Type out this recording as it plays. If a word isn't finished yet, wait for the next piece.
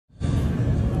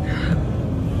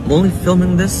I'm only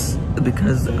filming this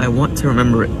because I want to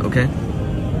remember it, okay?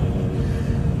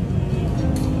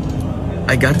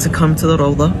 I got to come to the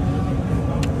Rawdah.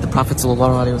 The Prophet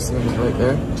ﷺ is right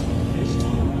there.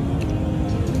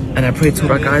 And I prayed 2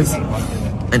 rak'ahs.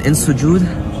 And in sujood,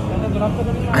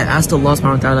 I asked Allah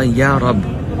subhanahu wa ta'ala, Ya Rabb,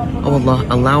 oh Allah,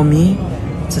 allow me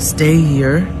to stay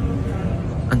here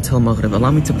until Maghrib.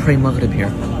 Allow me to pray Maghrib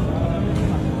here.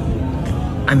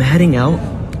 I'm heading out.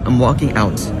 I'm walking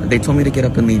out. They told me to get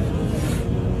up and leave.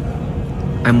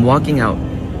 I'm walking out.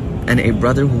 And a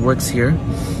brother who works here,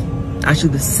 actually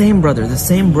the same brother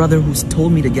who's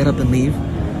told me to get up and leave,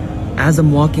 as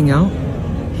I'm walking out,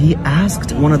 he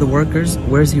asked one of the workers,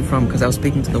 where's he from? Because I was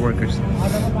speaking to the workers.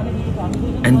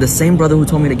 And the same brother who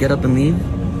told me to get up and leave,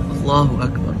 Allahu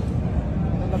Akbar.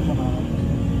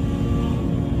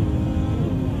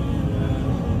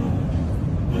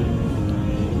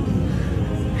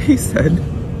 He said,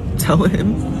 tell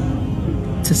him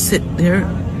to sit there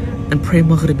and pray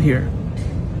Maghrib here.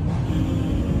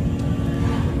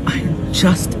 I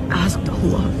just asked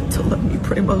Allah to let me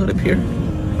pray Maghrib here.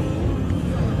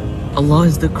 Allah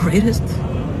is the greatest.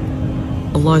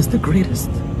 Allah is the greatest.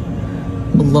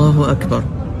 Allahu Akbar.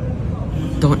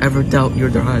 Don't ever doubt your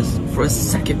du'as for a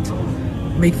second.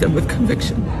 Make them with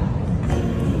conviction.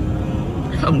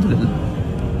 Alhamdulillah.